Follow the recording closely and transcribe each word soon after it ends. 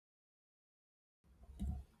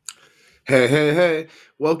Hey, hey, hey!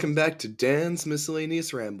 Welcome back to Dan's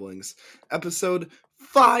Miscellaneous Ramblings, episode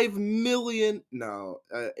 5 million. No,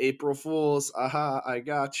 April Fools. Aha, I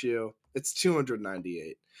got you. It's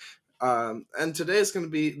 298. And today is going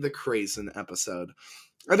to be the Craisin episode.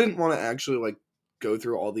 I didn't want to actually, go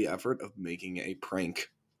through all the effort of making a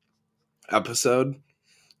prank episode.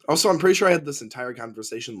 Also, I'm pretty sure I had this entire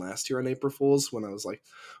conversation last year on April Fools when I was like,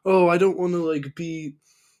 oh, I don't want to, be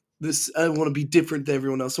I want to be different than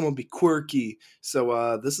everyone else. I want to be quirky.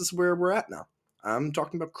 So this is where we're at now. I'm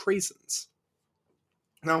talking about craisins.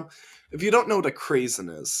 Now, if you don't know what a craisin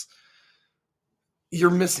is,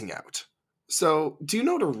 you're missing out. So, do you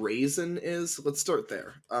know what a raisin is? Let's start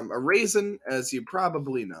there. A raisin, as you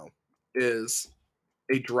probably know, is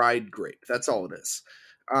a dried grape. That's all it is.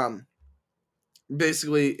 Um,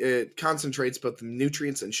 Basically, it concentrates both the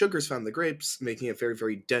nutrients and sugars found in the grapes, making it very,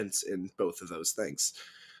 very dense in both of those things.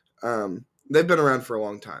 They've been around for a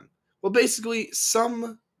long time. Well, basically,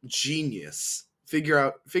 some genius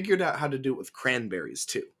figured out how to do it with cranberries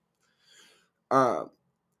too.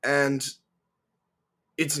 And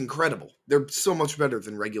it's incredible. They're so much better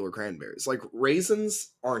than regular cranberries. Like raisins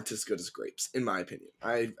aren't as good as grapes, in my opinion.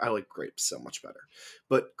 I like grapes so much better,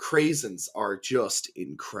 but craisins are just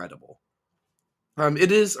incredible.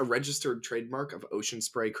 It is a registered trademark of Ocean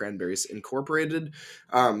Spray Cranberries Incorporated.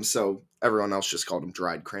 So everyone else just called them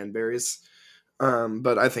dried cranberries.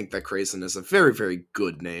 But I think that Craisin is a very, very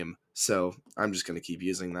good name, so I'm just going to keep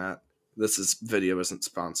using that. Video isn't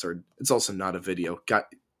sponsored. It's also not a video.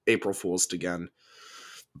 Got April Fool's again.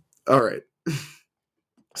 All right.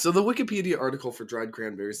 So the Wikipedia article for dried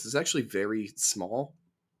cranberries is actually very small.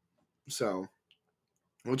 So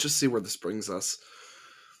we'll just see where this brings us.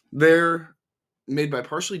 They're made by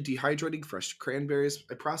partially dehydrating fresh cranberries,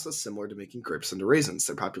 a process similar to making grapes into raisins.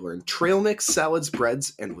 They're popular in trail mix, salads,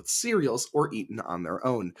 breads, and with cereals, or eaten on their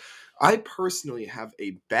own. I personally have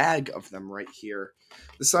a bag of them right here.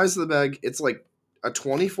 The size of the bag, it's like a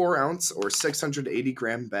 24 ounce or 680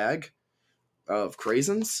 gram bag of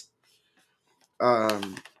craisins.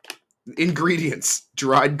 Um, Ingredients: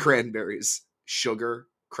 dried cranberries, sugar,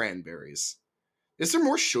 cranberries. Is there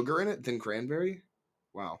more sugar in it than cranberry?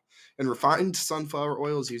 Wow. And refined sunflower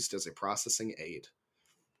oil is used as a processing aid.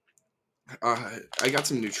 I got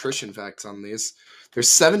some nutrition facts on these. There's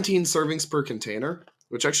 17 servings per container,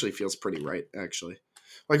 which actually feels pretty right, actually.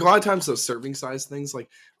 Like a lot of times those serving size things, like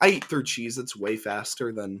I eat through cheese, it's way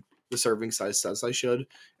faster than the serving size says I should,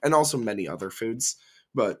 and also many other foods.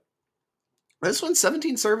 But this one's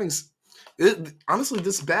 17 servings. Honestly,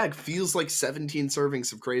 this bag feels like 17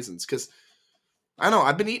 servings of craisins because I know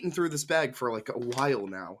I've been eating through this bag for like a while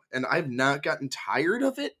now, and I've not gotten tired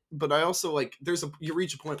of it. But I also like you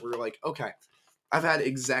reach a point where you're like, okay, I've had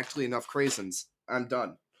exactly enough craisins. I'm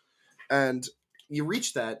done, and you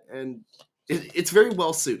reach that, and it's very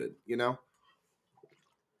well suited.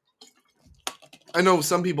 I know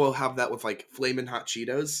some people have that with like flamin' hot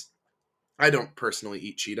Cheetos. I don't personally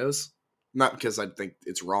eat Cheetos, not because I think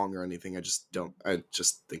it's wrong or anything. I just don't. I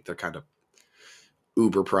just think they're kind of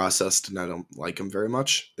uber processed, and I don't like them very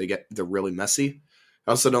much. They're really messy.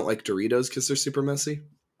 I also don't like Doritos because they're super messy.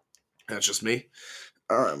 That's just me.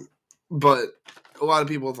 Um, but a lot of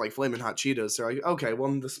people with like flaming hot Cheetos, they're like, okay, well,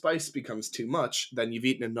 when the spice becomes too much, then you've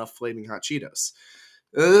eaten enough flaming hot Cheetos.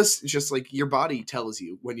 This is just like your body tells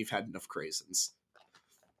you when you've had enough craisins.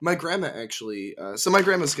 My grandma actually, so my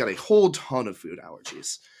grandma's got a whole ton of food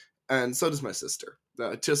allergies, and so does my sister,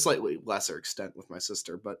 to a slightly lesser extent with my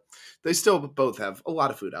sister, but they still both have a lot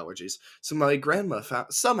of food allergies. So my grandma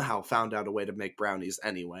somehow found out a way to make brownies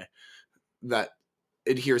anyway that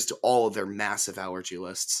adheres to all of their massive allergy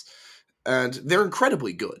lists, and they're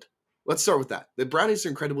incredibly good. Let's start with that. The brownies are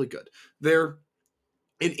incredibly good. They're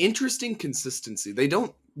an interesting consistency. They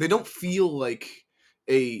don't feel like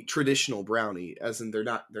a traditional brownie, as in they're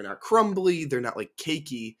not crumbly, they're not like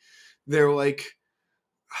cakey. They're like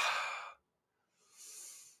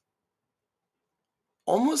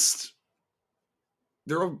almost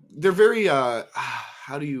they're very how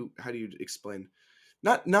do you explain?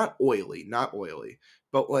 Not oily, not oily,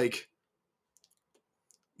 but like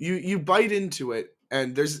you bite into it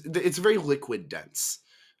and it's very liquid dense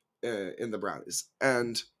in the brownies,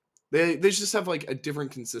 and they just have like a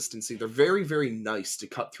different consistency. They're very, very nice to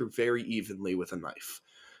cut through very evenly with a knife.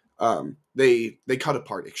 They cut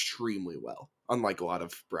apart extremely well, unlike a lot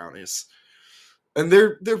of brownies, and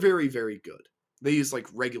they're very, very good. They use like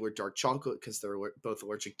regular dark chocolate because they're both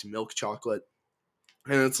allergic to milk chocolate,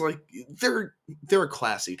 and it's like they're a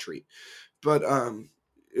classy treat. But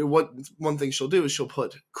what one thing she'll do is she'll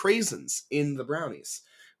put craisins in the brownies,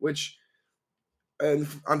 which And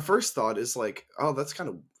on first thought is like, oh, that's kind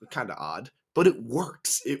of odd, but it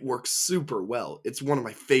works. It works super well. It's one of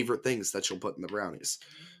my favorite things that you'll put in the brownies,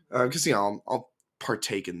 because I'll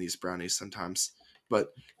partake in these brownies sometimes,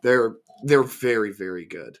 but they're they're very very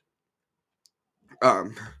good.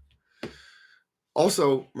 Um,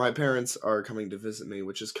 Also, my parents are coming to visit me,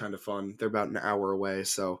 which is kind of fun. They're about an hour away,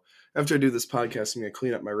 so after I do this podcast, I'm gonna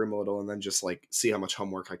clean up my room a little and then just like see how much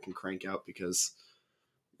homework I can crank out because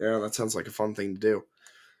yeah, that sounds like a fun thing to do.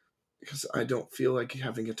 Because I don't feel like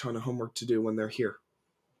having a ton of homework to do when they're here.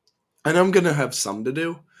 And I'm gonna have some to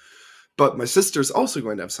do, but my sister's also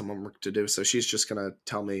going to have some homework to do, so she's just gonna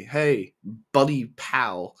tell me, "Hey, buddy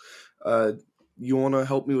pal, uh, you want to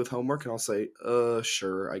help me with homework?" And I'll say,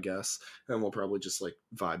 sure, I guess." And we'll probably just like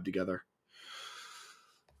vibe together.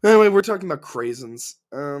 Anyway, we're talking about craisins.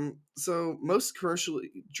 So most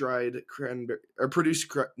commercially dried cranberry or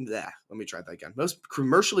produced. Let me try that again. Most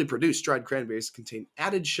commercially produced dried cranberries contain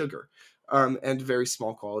added sugar, and very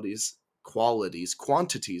small quantities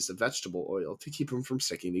of vegetable oil to keep them from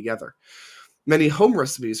sticking together. Many home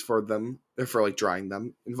recipes for them, for like drying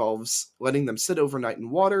them, involves letting them sit overnight in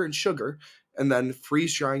water and sugar, and then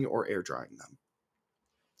freeze drying or air drying them.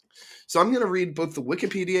 So I'm going to read both the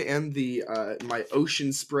Wikipedia and the my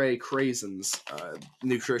Ocean Spray Craisins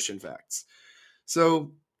nutrition facts.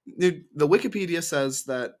 So the Wikipedia says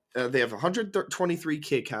that they have 123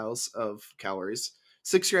 kcals of calories,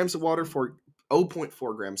 6 grams of water for zero point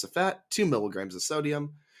 0.4 grams of fat, 2 milligrams of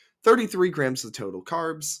sodium, 33 grams of total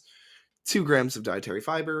carbs, 2 grams of dietary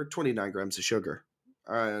fiber, 29 grams of sugar,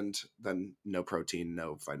 and then no protein,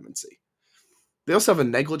 no vitamin C. They also have a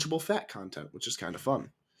negligible fat content, which is kind of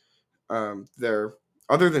fun. They're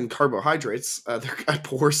other than carbohydrates, they're a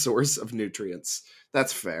poor source of nutrients.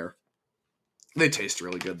 That's fair. They taste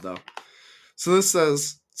really good though. So this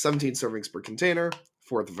says 17 servings per container,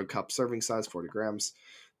 fourth of a cup serving size, 40 grams,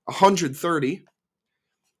 130,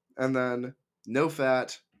 and then no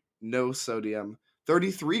fat, no sodium,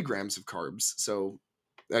 33 grams of carbs. So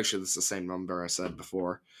actually, this is the same number I said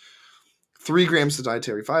before. 3 grams of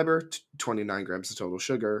dietary fiber, 29 grams of total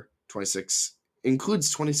sugar, 26 includes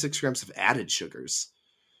 26 grams of added sugars.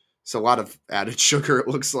 So a lot of added sugar, it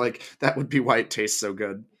looks like. That would be why it tastes so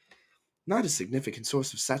good. Not a significant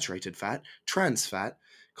source of saturated fat, trans fat,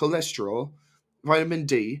 cholesterol, vitamin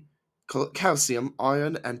D, calcium,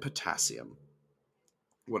 iron, and potassium.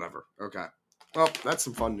 Whatever. Okay. Well, that's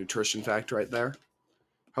some fun nutrition fact right there.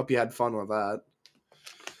 Hope you had fun with that.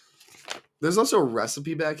 There's also a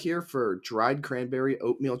recipe back here for dried cranberry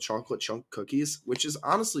oatmeal chocolate chunk cookies, which is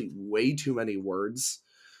honestly way too many words.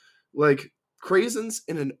 Like, craisins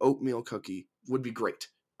in an oatmeal cookie would be great.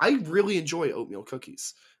 I really enjoy oatmeal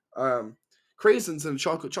cookies. Um, Craisins in a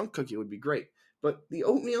chocolate chunk cookie would be great. But the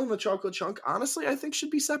oatmeal and the chocolate chunk, honestly, I think should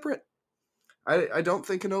be separate. I don't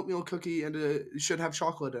think an oatmeal cookie should have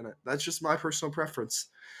chocolate in it. That's just my personal preference.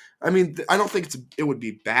 I mean, I don't think it would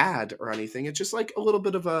be bad or anything. It's just like a little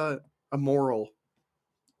bit of a moral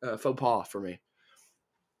faux pas for me.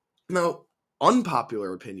 Now,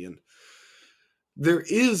 unpopular opinion. There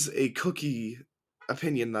is a cookie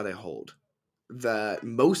opinion that I hold that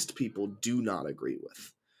most people do not agree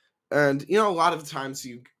with. And a lot of times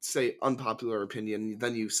you say unpopular opinion,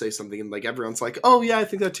 then you say something and like everyone's like, "Oh yeah, I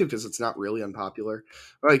think that too," because it's not really unpopular.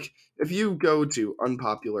 Like if you go to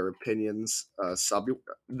unpopular opinions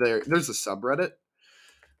there's a subreddit,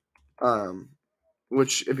 um,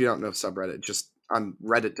 which if you don't know subreddit, just on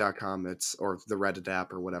reddit.com, it's or the Reddit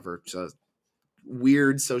app or whatever. It's a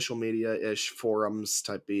weird social media ish forums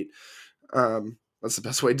type beat. That's the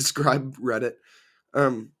best way to describe Reddit.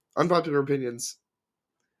 Unpopular opinions.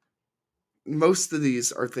 Most of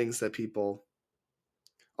these are things that people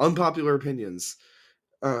unpopular opinions.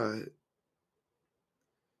 Uh,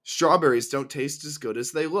 Strawberries don't taste as good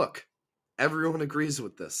as they look. Everyone agrees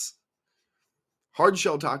with this. Hard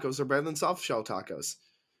shell tacos are better than soft shell tacos.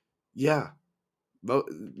 Yeah,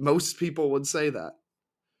 most people would say that.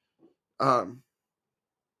 Um,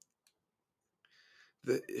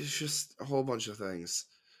 it's just a whole bunch of things.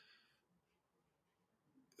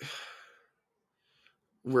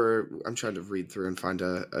 Where I'm trying to read through and find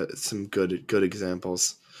some good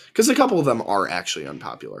examples because a couple of them are actually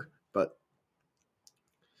unpopular, but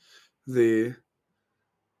the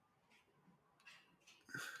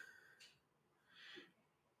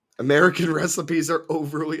American recipes are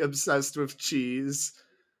overly obsessed with cheese,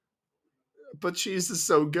 but cheese is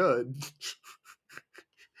so good.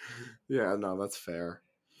 Yeah, no, that's fair.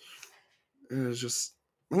 It's just,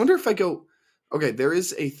 I wonder if I go. Okay, there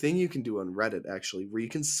is a thing you can do on Reddit actually where you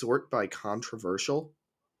can sort by controversial,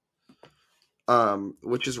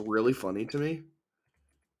 which is really funny to me.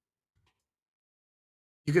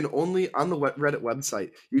 You can only on the Reddit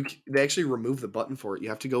website. They actually remove the button for it. You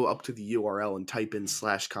have to go up to the URL and type in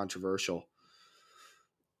 /controversial.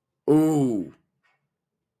 Ooh.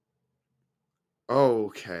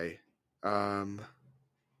 Okay. Um.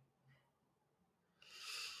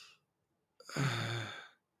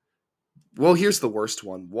 Well, here's the worst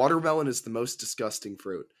one. Watermelon is the most disgusting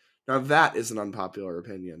fruit. Now that is an unpopular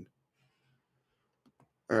opinion.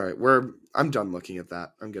 All right, I'm done looking at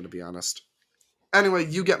that. I'm going to be honest. Anyway,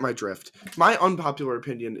 you get my drift. My unpopular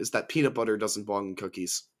opinion is that peanut butter doesn't belong in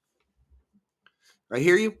cookies. I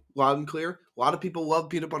hear you loud and clear. A lot of people love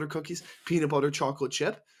peanut butter cookies, peanut butter chocolate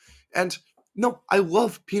chip. And no, I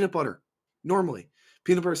love peanut butter normally.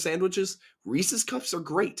 Peanut butter sandwiches, Reese's Cups are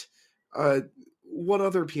great. What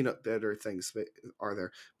other peanut butter things are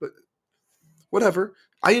there? But whatever.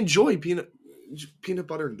 I enjoy peanut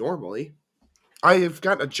butter normally. I have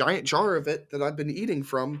got a giant jar of it that I've been eating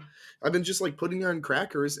from. I've been just like putting on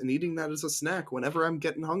crackers and eating that as a snack whenever I'm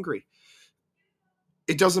getting hungry.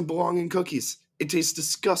 It doesn't belong in cookies. It tastes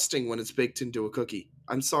disgusting when it's baked into a cookie.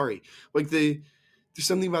 I'm sorry. Like there's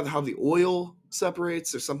something about how the oil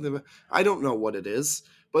separates. There's something about, I don't know what it is,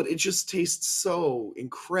 but it just tastes so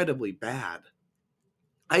incredibly bad.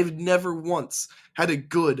 I've never once had a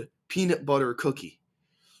good peanut butter cookie,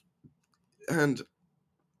 and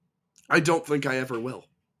I don't think I ever will.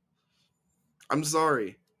 I'm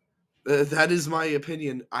sorry. That is my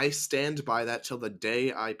opinion. I stand by that till the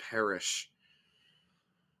day I perish.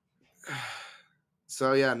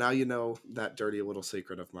 So yeah, now you know that dirty little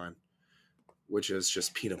secret of mine, which is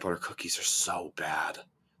just peanut butter cookies are so bad.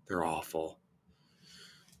 They're awful.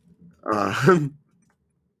 Uh,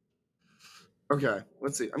 okay,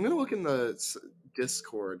 let's see. I'm gonna look in the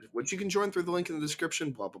Discord, which you can join through the link in the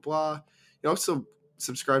description. Blah blah blah. You also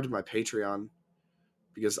subscribe to my Patreon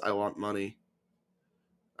because I want money.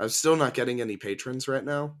 I'm still not getting any patrons right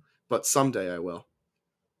now, but someday I will.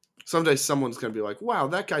 Someday someone's gonna be like, "Wow,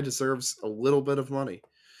 that guy deserves a little bit of money."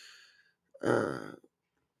 Uh,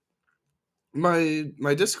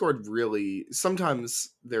 my Discord really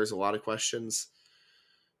sometimes there's a lot of questions.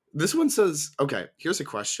 This one says, okay, here's a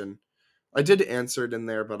question. I did answer it in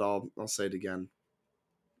there, but I'll say it again.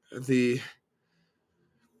 The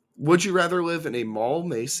Would you rather live in a mall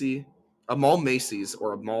Macy's,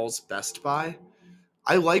 or a mall's Best Buy?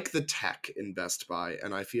 I like the tech in Best Buy,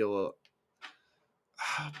 and I feel,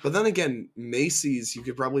 but then again, Macy's you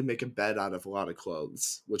could probably make a bed out of a lot of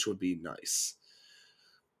clothes, which would be nice.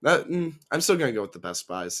 I'm still gonna go with the Best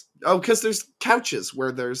Buys. Oh, because there's couches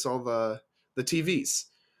where there's all the TVs.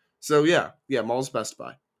 So yeah, Mall's Best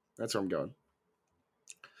Buy. That's where I'm going.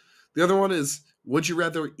 The other one is, would you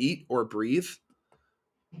rather eat or breathe?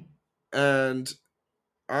 And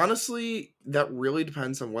honestly, that really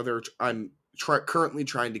depends on whether I'm currently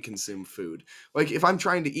trying to consume food. Like if I'm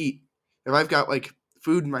trying to eat, if I've got like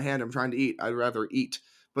food in my hand, I'm trying to eat. I'd rather eat,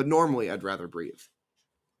 but normally I'd rather breathe.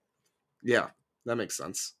 Yeah, that makes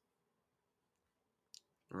sense.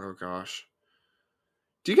 Oh gosh.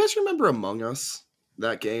 Do you guys remember Among Us?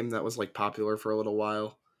 That game that was like popular for a little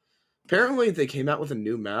while. Apparently, they came out with a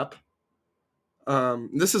new map.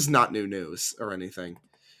 This is not new news or anything,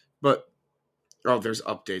 but oh, there's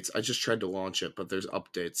updates. I just tried to launch it, but there's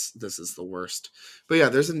updates. This is the worst. But yeah,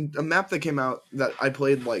 there's a map that came out that I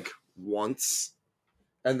played like once,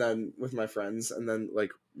 and then with my friends, and then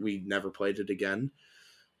like we never played it again.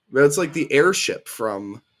 But it's like the airship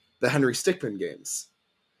from the Henry Stickmin games,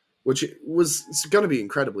 which was it's going to be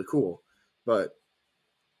incredibly cool, but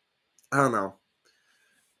I don't know.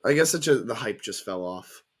 I guess the hype just fell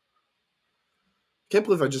off. Can't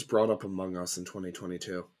believe I just brought up Among Us in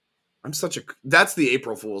 2022. That's the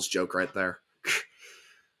April Fool's joke right there.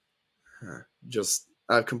 Just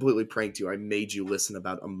I've completely pranked you. I made you listen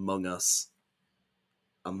about Among Us.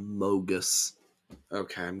 Amogus.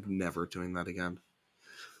 Okay, I'm never doing that again.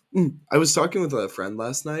 I was talking with a friend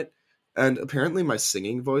last night, and apparently my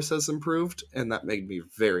singing voice has improved, and that made me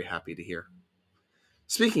very happy to hear.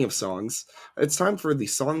 Speaking of songs, it's time for the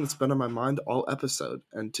song that's been on my mind all episode.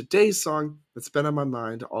 And today's song that's been on my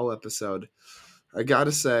mind all episode, I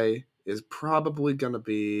gotta say, is probably gonna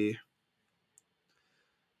be.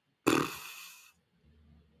 I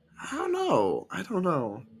don't know. I don't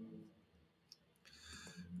know.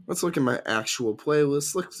 Let's look at my actual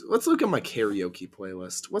playlist. Let's look at my karaoke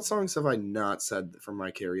playlist. What songs have I not said from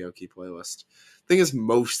my karaoke playlist? Thing is,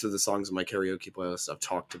 most of the songs in my karaoke playlist I've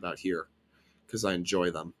talked about here because I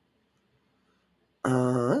enjoy them.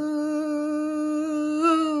 Oh,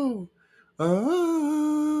 oh.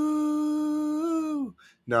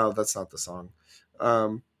 No, that's not the song.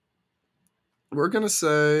 Um, we're gonna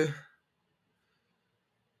say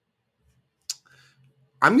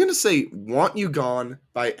I'm going to say Want You Gone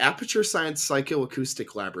by Aperture Science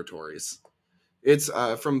Psychoacoustic Laboratories. It's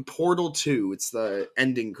from Portal 2. It's the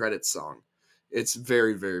ending credits song. It's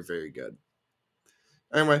very, very, very good.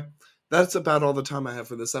 Anyway, that's about all the time I have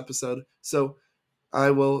for this episode. So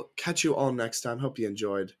I will catch you all next time. Hope you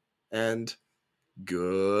enjoyed. And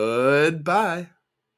goodbye.